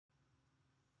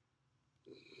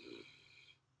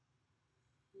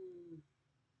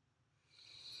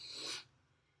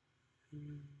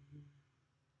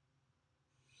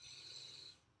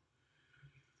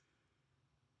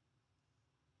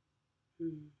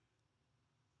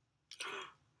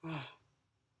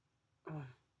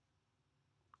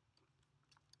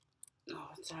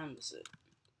time is it?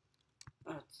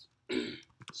 It's,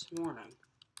 it's morning.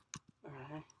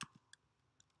 Alright.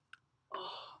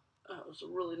 Oh, that was a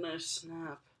really nice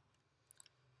snap.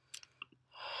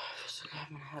 Feels like I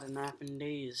haven't had a nap in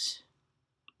days.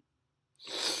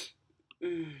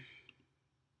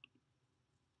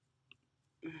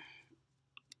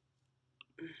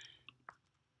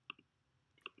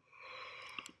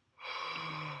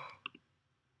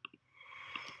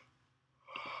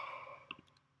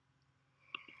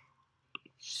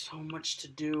 So much to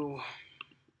do.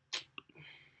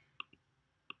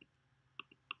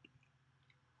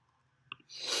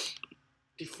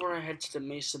 Before I head to the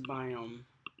Mesa biome,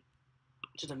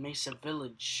 to the Mesa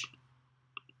village,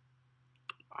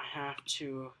 I have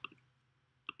to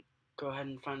go ahead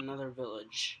and find another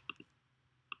village.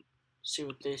 See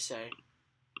what they say.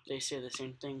 They say the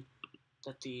same thing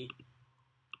that the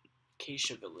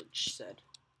Acacia village said.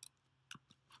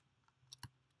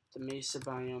 The Mesa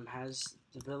biome has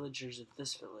the villagers of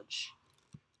this village.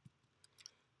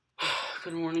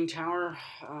 Good morning, tower.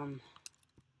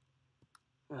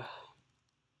 Do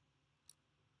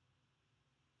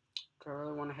I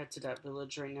really want to head to that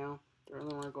village right now? Do I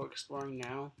really want to go exploring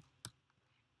now?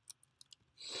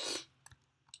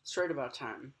 It's right about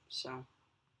time, so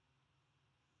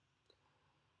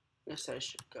guess I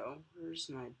should go. Where's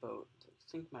my boat? I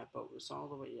think my boat was all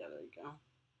the way. Yeah, there you go.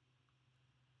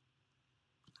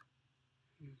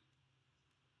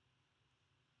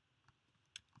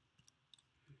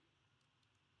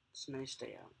 It's a nice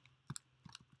day out.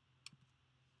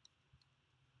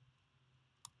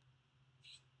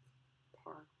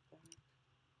 Park back.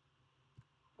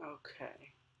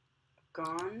 Okay.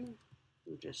 Gone.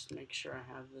 Just make sure I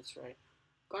have this right.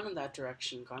 Gone in that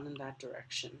direction. Gone in that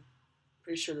direction.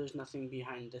 Pretty sure there's nothing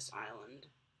behind this island.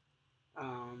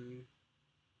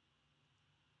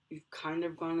 We've kind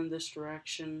of gone in this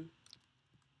direction,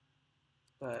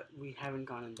 but we haven't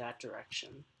gone in that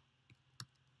direction.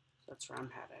 That's where I'm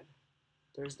headed.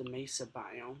 There's the Mesa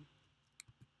biome.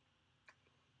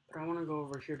 But I want to go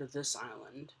over here to this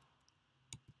island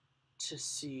to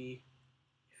see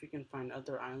if we can find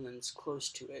other islands close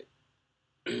to it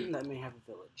that may have a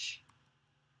village.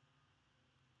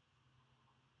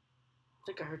 I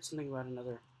think I heard something about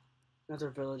another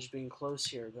village being close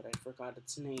here, but I forgot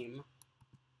its name.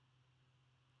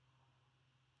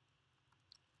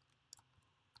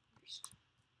 Just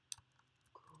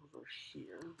go over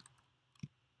here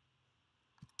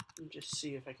and just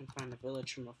see if I can find a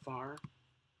village from afar.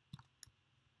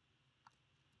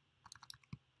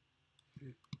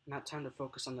 Not time to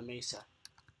focus on the Mesa.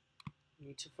 I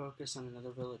need to focus on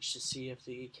another village to see if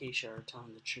the Acacia are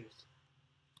telling the truth.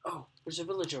 Oh, there's a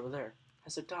village over there. It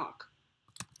has a dock.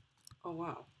 Oh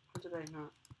wow, how did I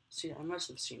not see it? I must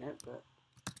have seen it, but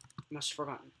I must have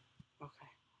forgotten. Okay.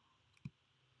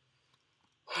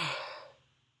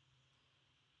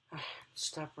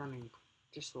 Stop running.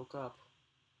 Just woke up.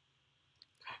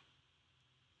 Okay.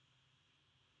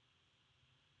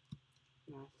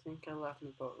 And I think I left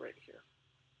my boat right here.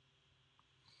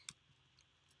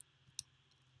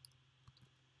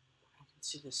 I can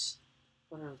see this.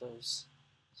 What are those?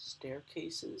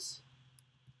 Staircases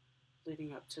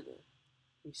leading up to the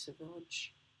Mesa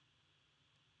village.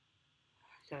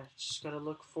 Okay, just gotta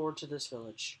look forward to this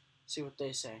village. See what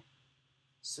they say.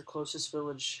 It's the closest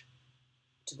village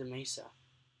to the Mesa.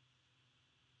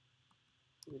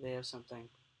 Maybe they have something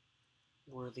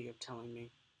worthy of telling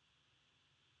me.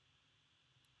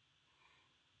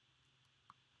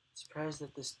 Surprised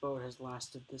that this boat has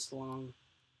lasted this long.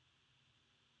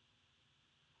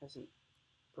 Hasn't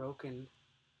broken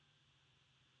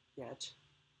yet.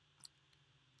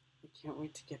 I can't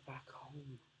wait to get back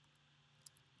home.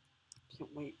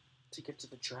 Can't wait to get to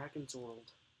the Dragon's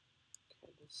World.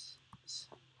 Okay, this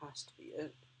has to be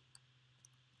it.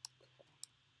 Okay,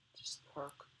 just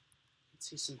park. You can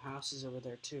see some houses over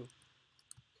there too.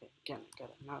 Okay, again, I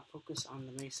gotta not focus on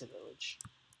the Mesa village.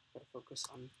 Gotta focus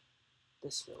on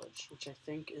this village, which I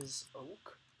think is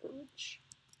Oak Village.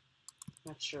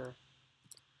 Not sure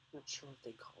what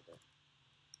they called it.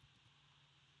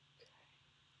 Okay.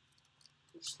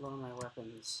 Just lower my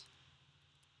weapons.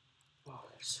 Oh,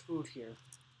 there's food here.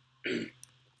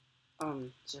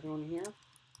 Is everyone here?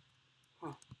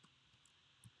 Huh.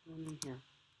 Anyone in here?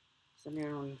 Is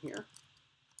anyone in here?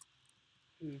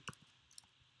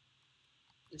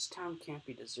 This town can't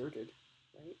be deserted,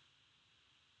 right?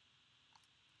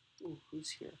 Ooh,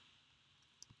 who's here?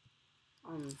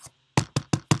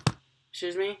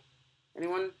 Excuse me?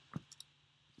 Anyone?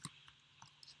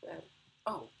 It's bad.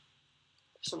 Oh,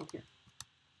 there's someone here.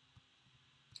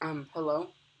 Hello?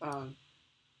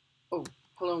 Oh,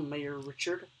 hello, Mayor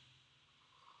Richard.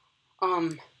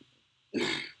 Um,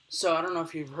 so I don't know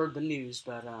if you've heard the news,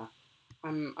 but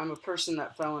I'm a person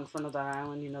that fell in front of that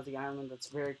island. You know, the island that's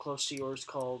very close to yours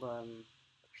called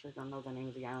actually I don't know the name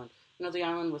of the island. You know, the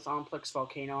island with Omplex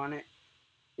volcano on it.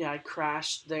 Yeah, I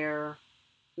crashed there.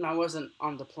 No, I wasn't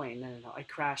on the plane. No, no, no. I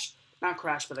crashed. Not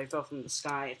crashed, but I fell from the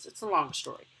sky. It's a long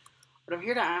story. But I'm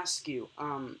here to ask you,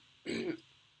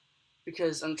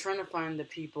 because I'm trying to find the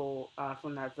people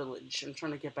from that village. I'm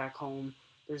trying to get back home.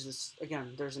 There's this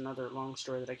again. There's another long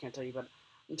story that I can't tell you, but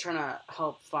I'm trying to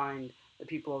help find the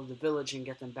people of the village and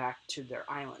get them back to their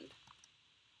island.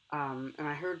 And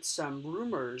I heard some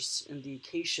rumors in the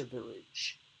Acacia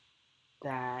village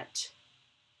that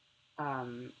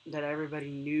that everybody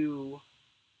knew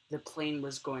the plane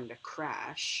was going to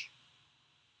crash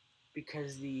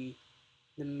because the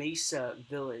Mesa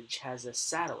village has a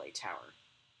satellite tower.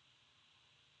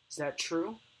 Is that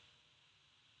true?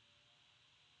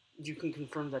 You can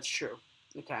confirm that's true.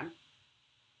 Okay.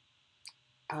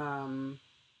 Um,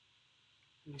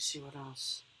 Let me see what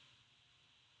else.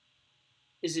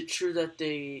 Is it true that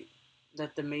the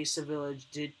Mesa village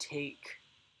did take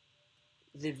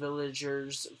the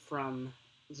villagers from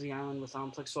the island with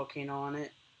Omplex volcano on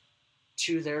it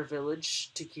to their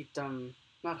village to keep them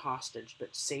not hostage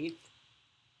but safe?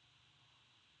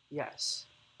 Yes.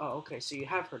 Oh, okay. So you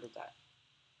have heard of that.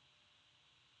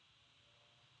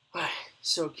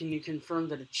 So can you confirm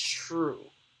that it's true?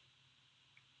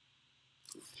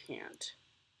 You can't.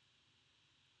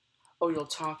 Oh,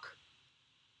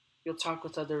 You'll talk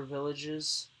with other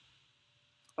villages.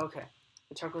 Okay.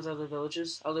 You talk with other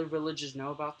villages. Other villages know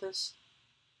about this.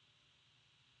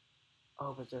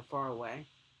 Oh, but they're far away.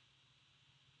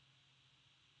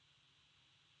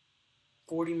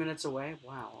 40 minutes away.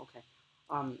 Wow. Okay.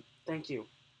 Thank you,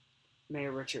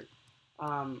 Mayor Richard.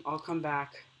 I'll come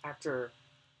back after.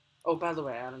 Oh, by the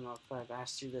way, I don't know if I've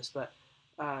asked you this, but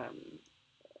um,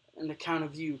 in the count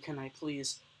of you, can I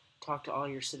please talk to all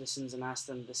your citizens and ask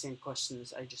them the same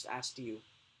questions I just asked you?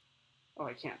 Oh,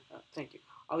 I can't. Thank you.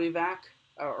 I'll be back,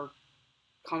 or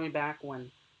call me back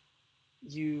when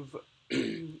you've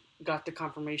got the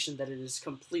confirmation that it is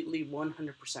completely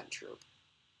 100% true.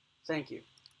 Thank you.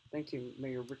 Thank you,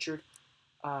 Mayor Richard.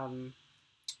 Um,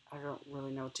 I don't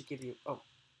really know what to give you. Oh,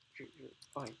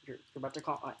 you're about to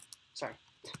call? Oh, sorry.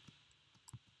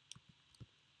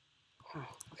 Okay.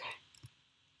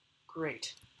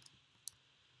 Great.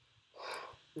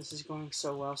 This is going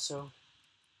so well,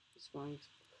 it's going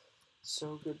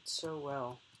so good, so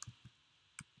well.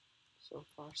 So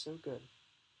far, so good.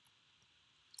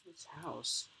 This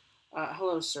house.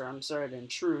 Hello, sir. I'm sorry to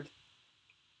intrude.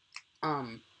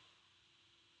 Um,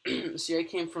 See, I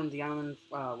came from the island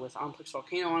with Omplex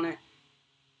volcano on it,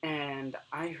 and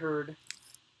I heard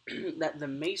that the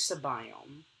Mesa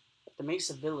biome, the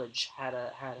Mesa village has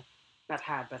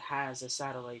a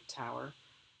satellite tower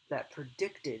that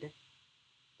predicted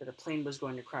that a plane was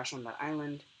going to crash on that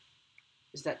island.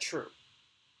 Is that true?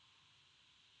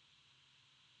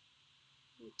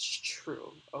 It's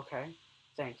true. Okay.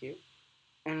 Thank you.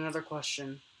 And another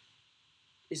question: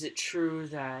 is it true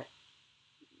that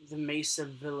the Mesa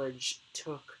village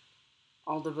took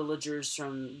all the villagers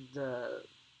from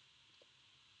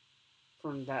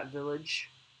that village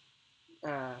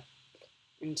uh,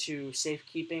 into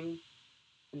safekeeping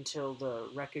until the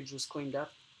wreckage was cleaned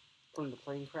up from the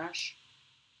plane crash?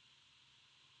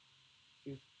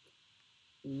 You,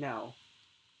 no.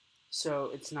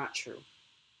 So it's not true.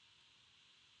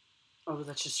 Oh,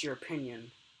 that's just your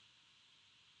opinion.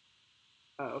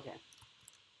 Oh, okay.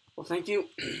 Well, thank you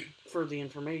for the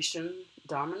information,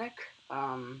 Dominic.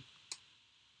 Um,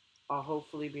 I'll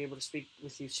hopefully be able to speak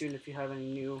with you soon if you have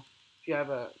if you have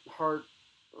a heart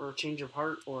or a change of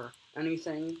heart or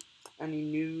anything, any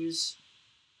news.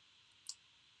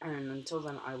 And until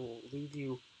then, I will leave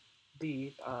you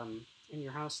be. And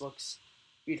your house looks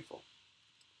beautiful.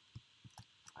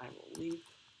 I will leave.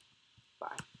 Bye.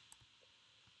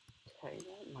 Okay,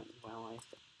 that went well, I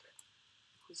think.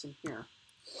 Who's in here?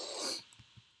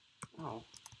 Oh.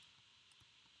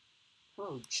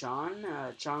 Hello, John.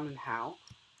 John and Hal.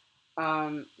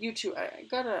 You two, I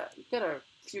got a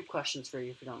few questions for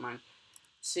you if you don't mind.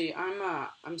 See,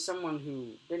 I'm someone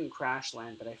who didn't crash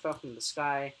land, but I fell from the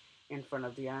sky in front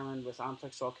of the island with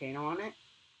Omplex volcano on it,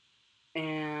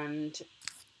 and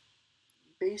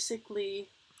basically,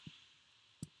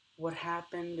 what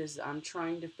happened is I'm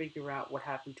trying to figure out what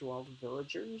happened to all the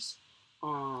villagers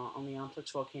on the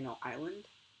Omplex volcano island.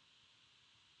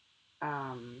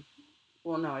 Um,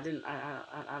 well, no, I didn't.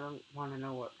 I don't want to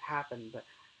know what happened, but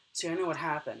see, I know what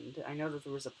happened. I know that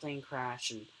there was a plane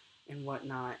crash and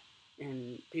whatnot,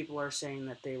 and people are saying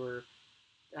that they were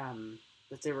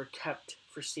kept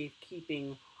for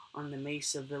safekeeping on the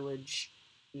Mesa Village,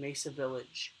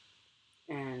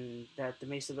 and that the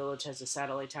Mesa Village has a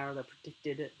satellite tower that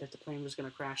predicted that the plane was going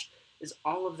to crash. Is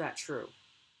all of that true?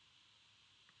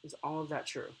 Is all of that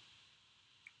true?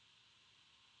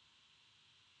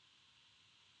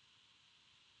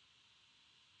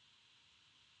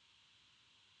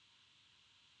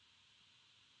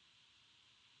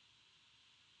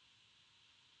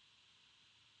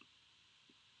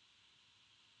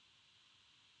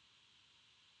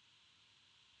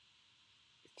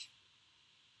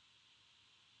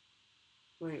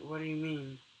 Wait, what do you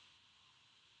mean?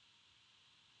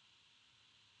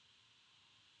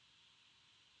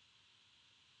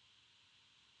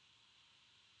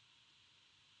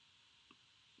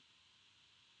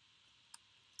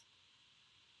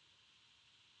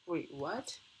 Wait,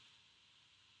 what?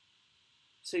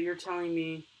 So you're telling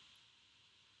me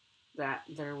that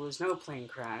there was no plane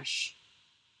crash,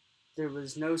 there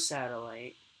was no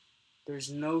satellite,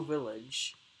 there's no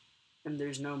village, and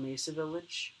there's no Mesa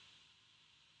Village?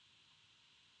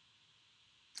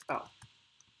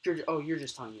 Oh, you're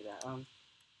just telling me that.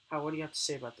 How? What do you have to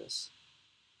say about this?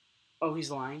 Oh,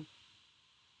 he's lying.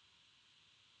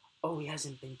 Oh, he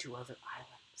hasn't been to other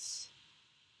islands.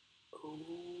 Oh.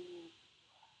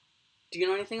 Do you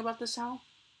know anything about this, Hal?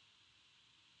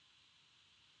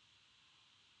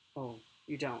 Oh,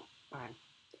 you don't. Alright.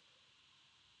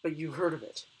 But you heard of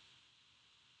it.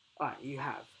 Alright, you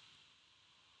have.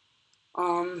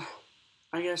 Um,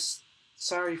 I guess,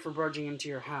 sorry for barging into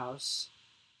your house.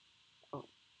 Oh,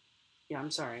 yeah,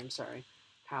 I'm sorry.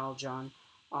 Hal, John,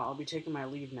 I'll be taking my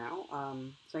leave now.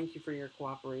 Thank you for your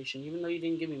cooperation. Even though you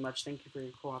didn't give me much, thank you for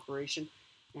your cooperation.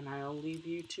 And I'll leave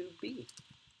you to be.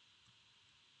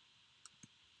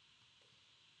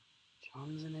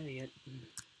 John's an idiot.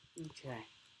 Okay.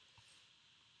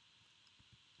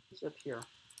 Who's up here?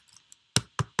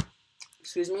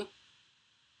 Excuse me?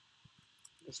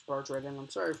 Just barge right in. I'm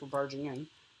sorry for barging in.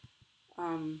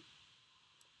 Oh,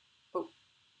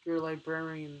 you're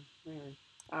librarian Larry.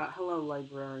 Hello,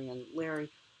 librarian Larry.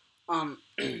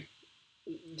 Do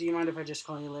you mind if I just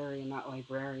call you Larry and not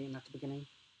librarian at the beginning?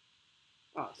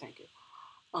 Oh, thank you.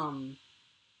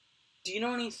 Do you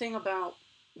know anything about...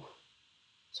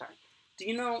 Sorry. Do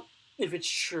you know if it's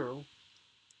true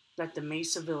that the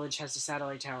Mesa Village has a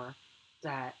satellite tower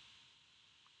that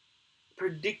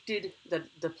predicted that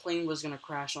the plane was going to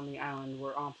crash on the island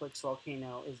where Omplix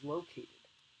Volcano is located?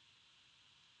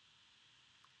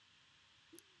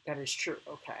 That is true,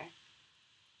 okay.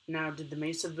 Now, did the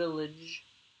Mesa Village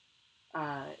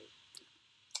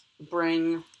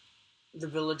bring the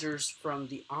villagers from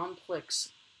the Omplix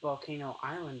Volcano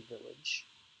Island village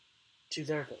to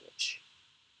their village?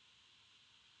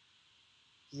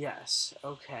 Yes,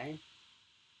 okay.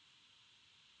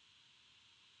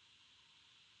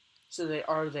 So they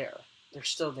are there. They're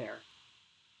still there,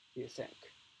 you think?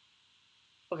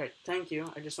 Okay, thank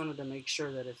you. I just wanted to make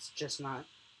sure that it's just not...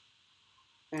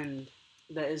 And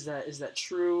is that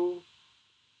true?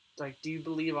 Like, do you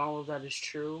believe all of that is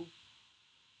true?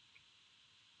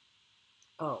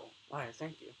 Oh, alright,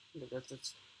 thank you.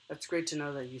 That's great to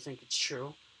know that you think it's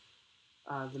true.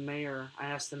 I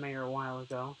asked the mayor a while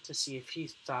ago to see if he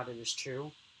thought it was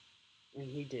true, and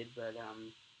he did, but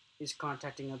he's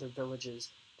contacting other villages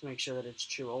to make sure that it's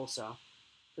true also.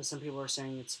 Because some people are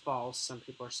saying it's false, some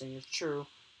people are saying it's true,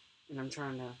 and I'm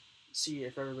trying to see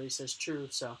if everybody says true,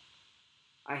 so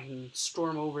I can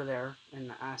storm over there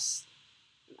and ask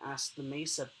the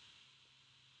Mesa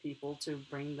people to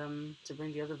bring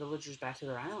the other villagers back to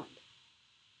their island.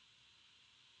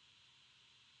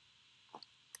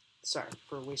 Sorry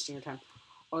for wasting your time.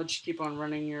 I'll let you keep on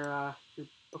running your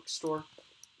bookstore.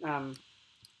 I'll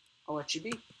let you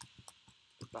be.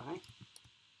 Goodbye.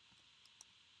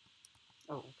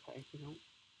 Oh, okay. You don't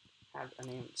have a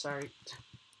name. Sorry.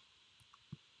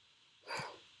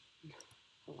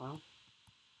 Hello.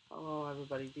 Hello,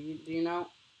 everybody. Do you know?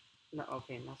 No.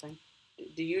 Okay, nothing.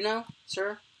 Do you know,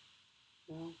 sir?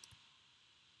 No.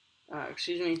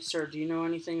 Excuse me, sir. Do you know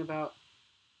anything about?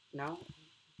 No.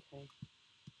 Okay.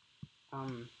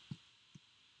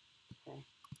 Okay.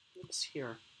 What's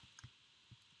here?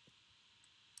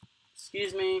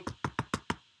 Excuse me.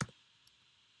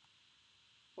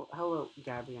 Oh, hello,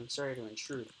 Gabby. I'm sorry to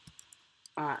intrude.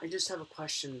 I just have a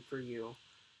question for you.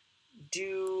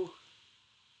 Do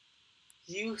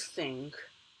you think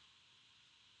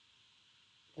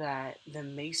that the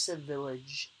Mesa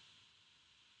Village,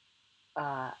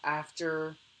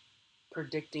 after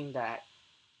predicting that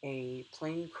a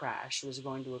plane crash was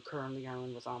going to occur on the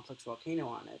island with Omplix Volcano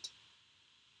on it,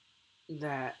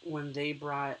 that when they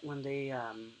brought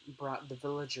the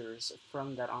villagers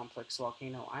from that Omplex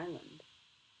volcano island,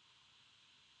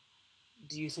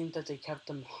 do you think that they kept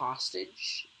them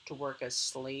hostage to work as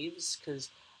slaves? Because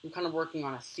I'm kind of working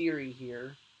on a theory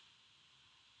here.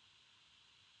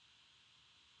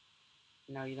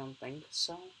 No, you don't think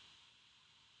so?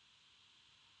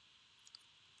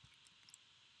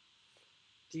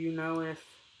 Do you know if...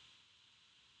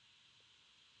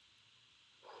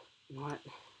 What?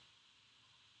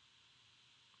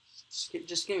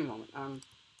 Just give me a moment. Uh,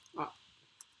 my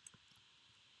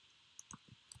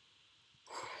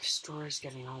story's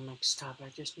getting all mixed up. I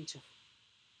just need to... What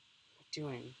am I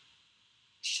doing?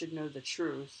 I should know the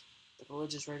truth. The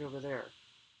village is right over there.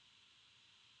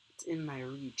 It's in my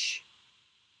reach.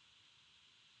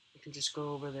 I can just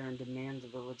go over there and demand the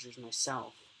villagers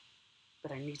myself.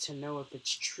 But I need to know if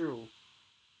it's true.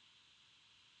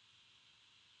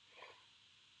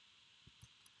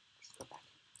 Just go back.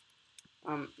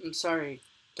 I'm sorry,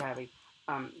 Gabby.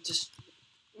 I'm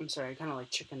sorry, I kind of like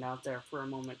chickened out there for a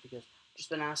moment because I've just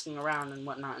been asking around and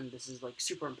whatnot, and this is like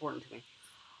super important to me.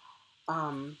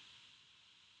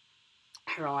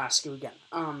 Here, I'll ask you again.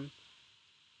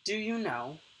 Do you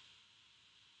know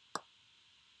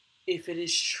if it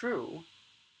is true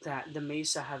that the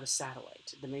Mesa have a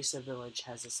satellite? The Mesa village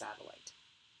has a satellite.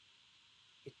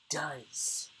 It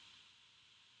does.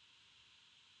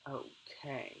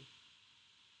 Okay.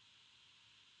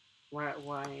 Why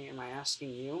am I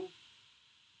asking you?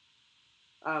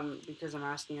 Because I'm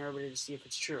asking everybody to see if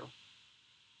it's true.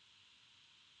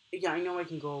 Yeah, I know I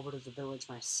can go over to the village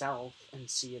myself and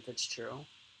see if it's true.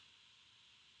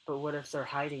 But what if they're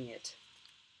hiding it?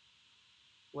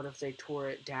 What if they tore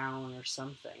it down or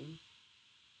something?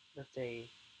 That they...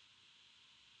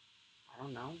 I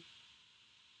don't know.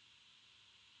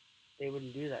 They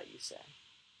wouldn't do that, you say?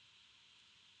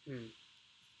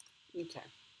 Okay.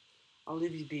 I'll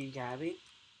leave you be, Gabby.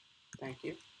 Thank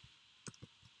you.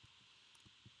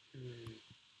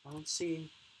 I don't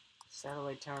see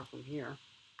satellite tower from here.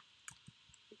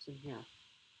 What's in here?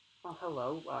 Oh,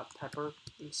 hello, Pepper.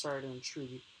 I'm sorry to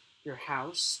intrude your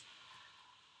house.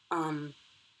 Do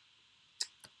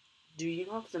you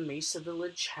know if the Mesa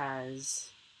Village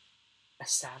has a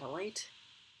satellite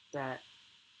that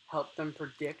helped them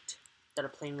predict that a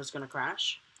plane was going to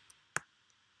crash?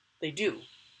 They do.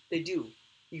 They do.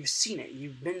 You've seen it.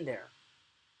 You've been there.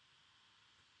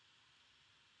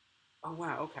 Oh,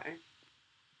 wow, okay.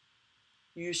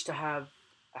 You used to have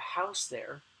a house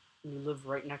there, and you live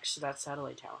right next to that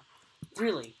satellite tower.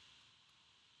 Really?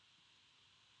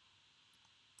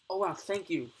 Oh, wow, thank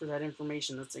you for that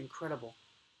information. That's incredible.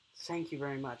 Thank you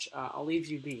very much. I'll leave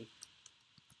you be.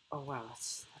 Oh, wow,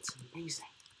 that's amazing.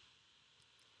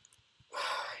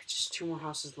 Just 2 more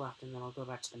houses left, and then I'll go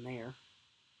back to the mayor.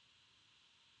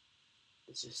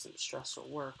 It's just some stressful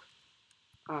work.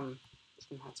 Just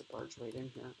gonna have to barge right in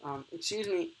here. Excuse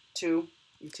me, you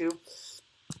two.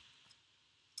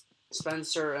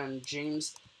 Spencer and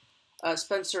James.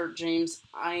 Spencer, James,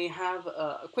 I have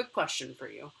a quick question for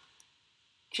you.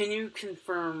 Can you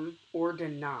confirm or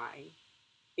deny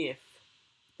if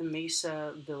the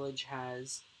Mesa Village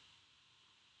has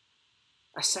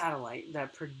a satellite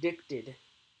that predicted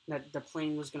that the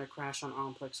plane was going to crash on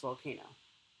Omplex Volcano?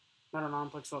 Not on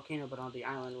Omplex Volcano, but on the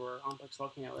island where Omplex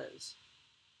Volcano is.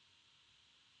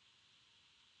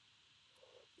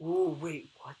 Ooh,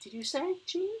 wait, what did you say,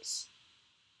 James?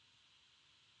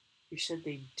 You said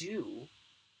they do?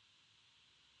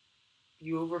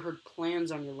 You overheard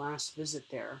plans on your last visit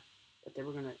there that they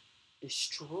were going to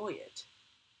destroy it.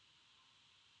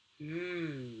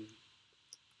 And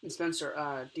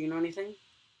Spencer, do you know anything?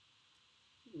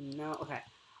 No? Okay.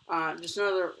 Just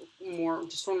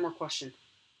one more question.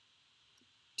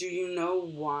 Do you know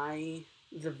why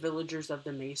the villagers of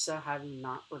the Mesa have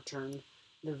not returned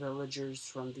the villagers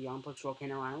from the Omplex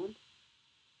Volcano Island?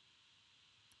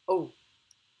 Oh.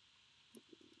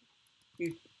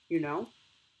 You know?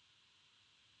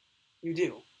 You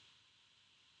do.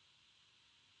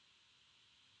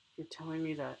 You're telling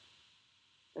me that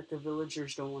the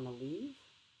villagers don't want to leave?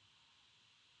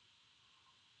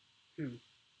 Okay,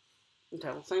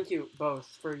 well, thank you both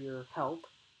for your help.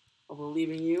 I will be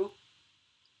leaving you.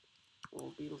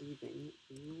 We'll be leaving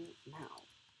you now.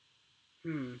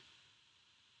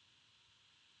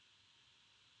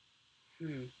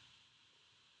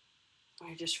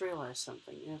 I just realized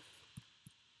something.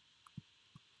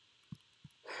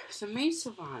 If the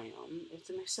Mesa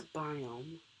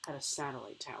biome had a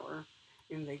satellite tower,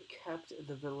 and they kept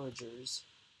the villagers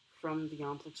from the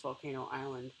Omplex Volcano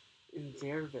Island in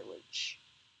their village,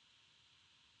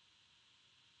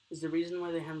 is the reason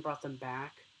why they haven't brought them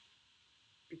back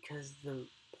because the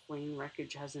plane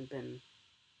wreckage hasn't been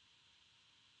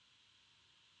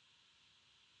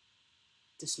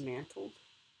dismantled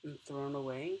and thrown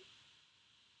away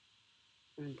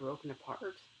and broken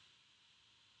apart?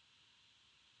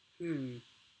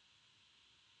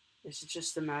 Is it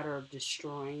just a matter of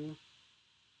disposing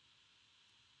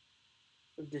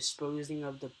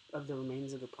of the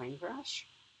remains of the plane crash?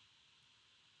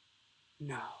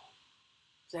 No,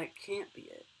 that can't be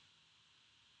it.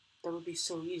 That would be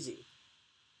so easy.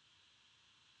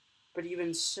 But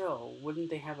even so, wouldn't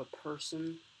they have a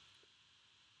person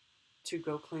to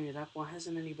go clean it up? Why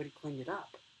hasn't anybody cleaned it up?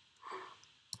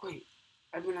 Wait,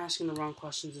 I've been asking the wrong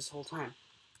questions this whole time.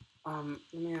 Let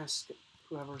me ask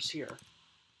whoever's here.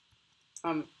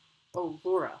 Oh,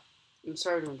 Laura, I'm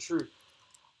sorry to intrude.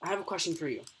 I have a question for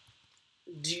you.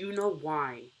 Do you know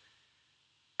why?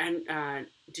 And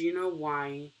do you know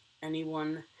why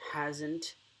anyone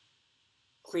hasn't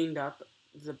cleaned up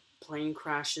the plane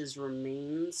crash's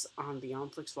remains on the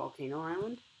Omplix volcano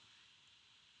island?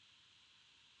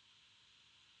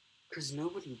 Because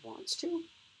nobody wants to?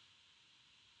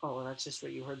 Oh, that's just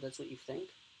what you heard, that's what you think?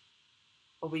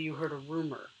 Oh, but you heard a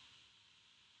rumor.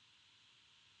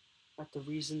 But the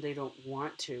reason they don't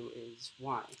want to is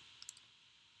why?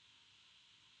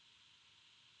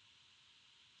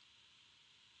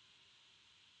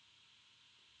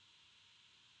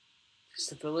 Because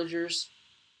the villagers...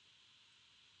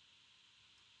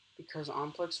 Because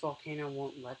Omplix volcano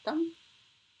won't let them?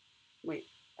 Wait,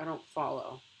 I don't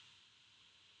follow.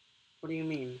 What do you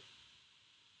mean?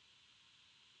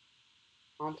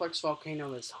 Omplix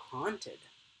volcano is haunted.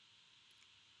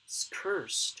 It's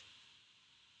cursed.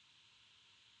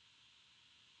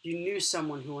 You knew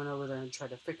someone who went over there and tried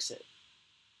to fix it.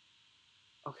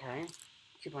 Okay,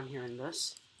 keep on hearing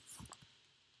this.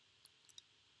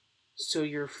 So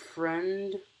your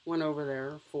friend went over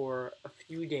there for a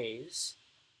few days,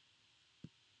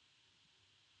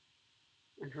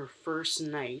 and her first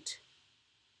night,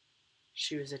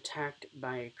 she was attacked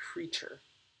by a creature.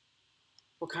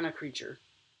 What kind of creature?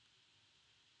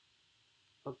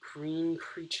 A green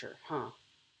creature, huh?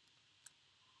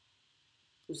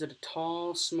 Was it a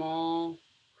tall, small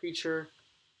creature?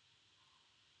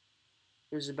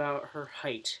 It was about her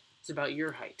height. It's about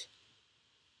your height.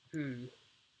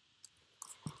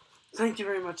 Thank you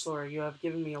very much, Laura. You have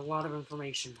given me a lot of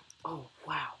information. Oh,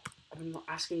 wow. I've been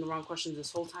asking the wrong questions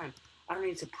this whole time. I don't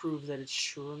need to prove that it's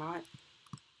true or not.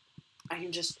 I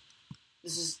can just...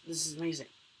 This is amazing.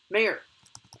 Mayor!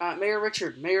 Mayor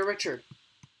Richard!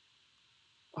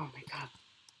 Oh my god.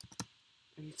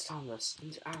 I need to tell him this. I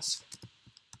need to ask.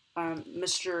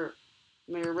 Mr.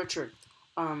 Mayor Richard,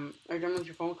 are you done with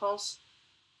your phone calls?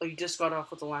 Oh, you just got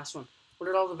off with the last one. What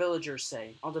did all the villagers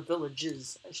say? All the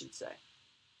villages, I should say.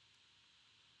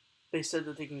 They said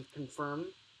that they can confirm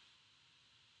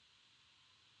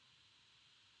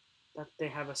that they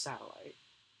have a satellite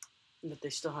and that they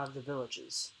still have the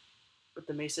villages. But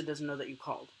the Mesa doesn't know that you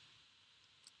called.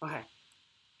 Okay.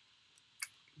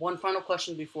 One final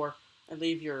question before I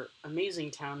leave your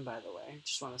amazing town, by the way. I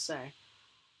just want to say.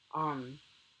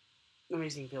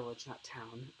 Amazing village, not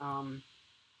town.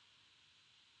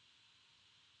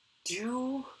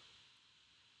 Do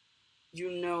you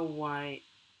know why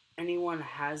anyone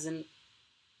hasn't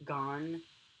gone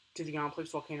to the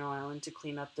Omplix Volcano Island to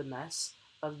clean up the mess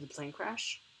of the plane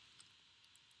crash?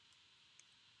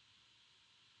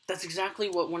 That's exactly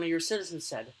what one of your citizens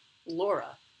said,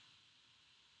 Laura.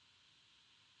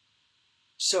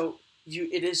 So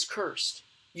it is cursed.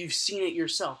 You've seen it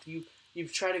yourself.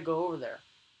 You've tried to go over there.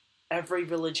 Every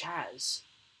village has.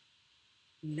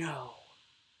 No.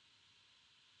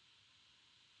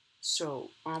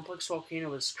 So Omplix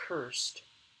Volcano is cursed.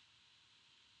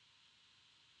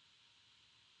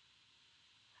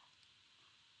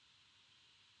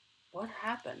 What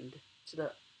happened to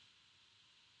the...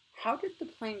 How did the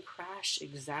plane crash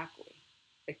exactly?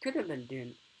 It could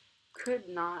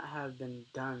not have been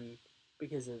done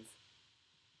because of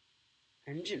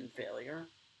engine failure.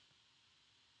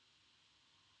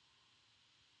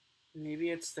 Maybe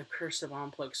it's the curse of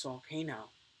Omplix Volcano.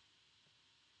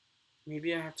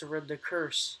 Maybe I have to read the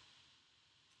curse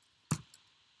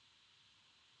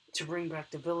to bring back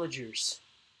the villagers.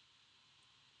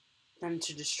 Then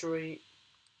to destroy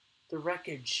the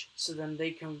wreckage so then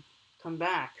they can come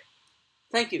back.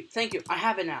 Thank you. I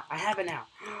have it now. I have it.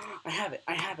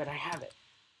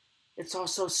 It's all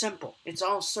so simple.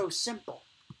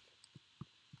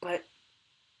 But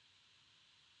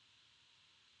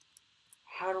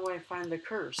how do I find the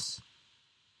curse?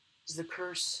 Is the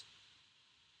curse...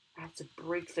 I have to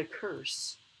break the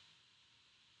curse.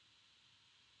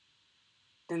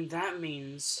 Then that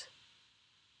means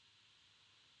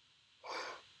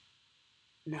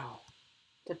No,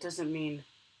 that doesn't mean...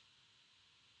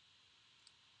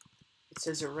 It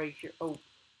says it right here. Oh,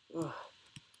 ugh.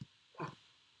 Huh.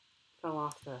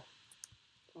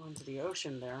 Fell into the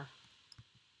ocean there.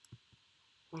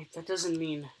 Wait, that doesn't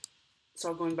mean it's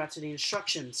all going back to the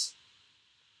instructions.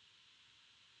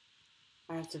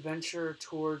 I have to venture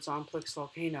towards Omplix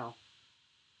Volcano.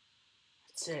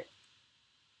 That's it.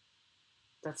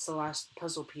 That's the last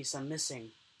puzzle piece I'm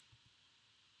missing.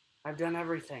 I've done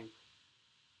everything.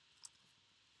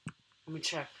 Let me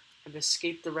check. I've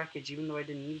escaped the wreckage even though I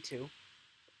didn't need to.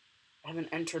 I haven't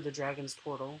entered the dragon's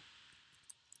portal.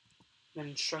 Then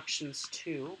instructions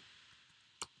 2.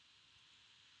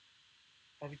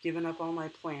 I've given up all my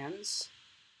plans.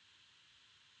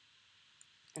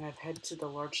 And I've headed to the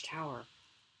large tower.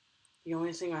 The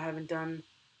only thing I haven't done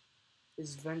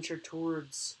is venture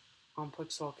towards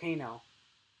Omplix Volcano.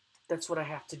 That's what I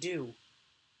have to do.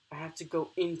 I have to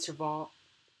go into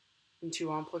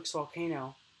Omplix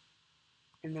Volcano.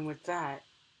 And then with that,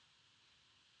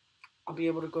 I'll be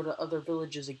able to go to other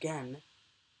villages again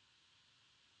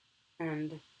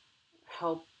and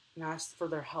ask for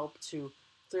their help to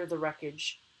clear the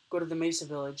wreckage, go to the Mesa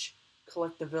village,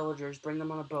 collect the villagers, bring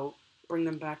them on a boat, bring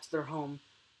them back to their home.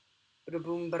 Bada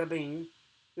boom, bada bing.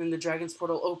 Then the dragon's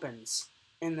portal opens,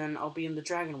 and then I'll be in the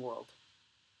dragon world.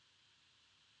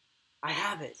 I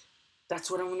have it.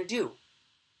 That's what I'm going to do.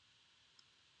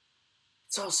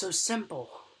 It's all so simple,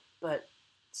 but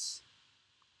it's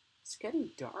getting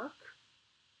dark.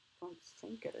 I don't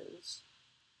think it is.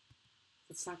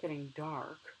 If it's not getting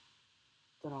dark,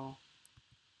 then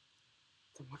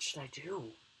what should I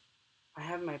do? I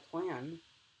have my plan,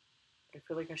 but I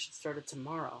feel like I should start it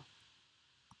tomorrow.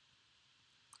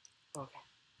 Okay.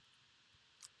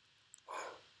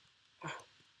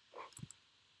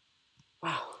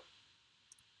 Wow.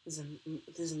 This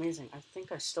is amazing. I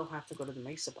think I still have to go to the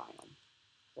Mesa biome,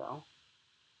 though.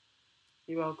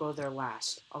 Maybe I'll go there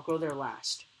last.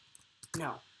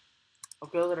 No. I'll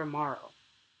go there tomorrow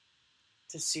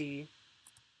to see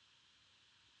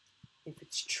if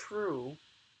it's true,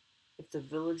 if the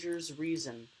villagers'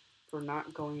 reason for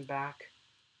not going back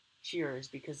here is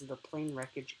because of the plane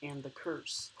wreckage and the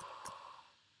curse.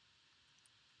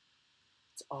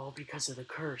 It's all because of the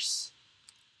curse.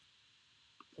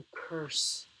 The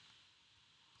curse.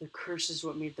 The curse is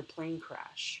what made the plane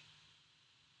crash.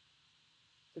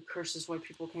 The curse is why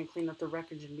people can't clean up the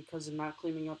wreckage, and because of not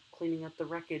cleaning up the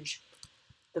wreckage,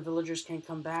 the villagers can't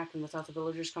come back, and without the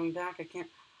villagers coming back, I can't...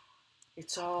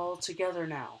 It's all together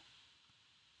now.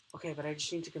 Okay, but I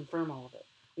just need to confirm all of it.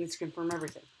 I need to confirm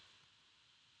everything.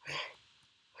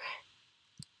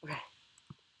 Okay.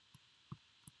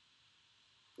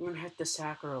 I'm gonna hit the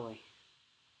sack early,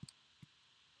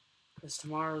 because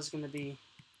tomorrow is gonna be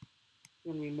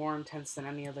more intense than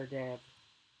any other day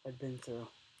I've been through.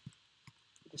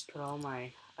 Just put all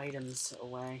my items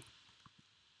away.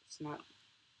 It's not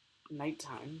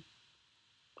nighttime,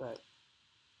 but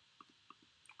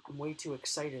I'm way too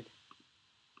excited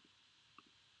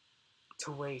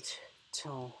to wait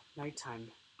till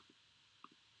nighttime.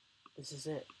 This is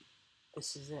it.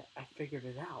 This is it. I figured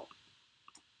it out.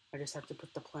 I just have to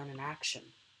put the plan in action.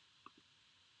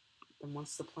 Then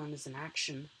once the plan is in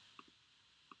action,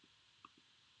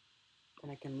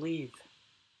 then I can leave.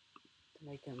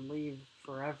 Then I can leave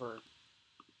forever.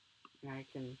 And I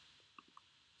can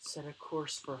set a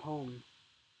course for home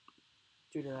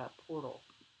due to that portal.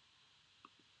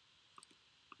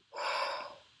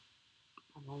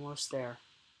 I'm almost there.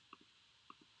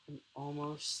 I'm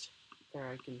almost there.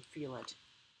 I can feel it.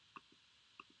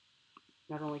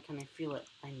 Not only can I feel it,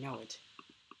 I know it.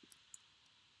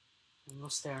 I'm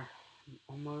almost there. I'm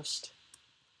almost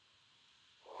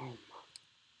home.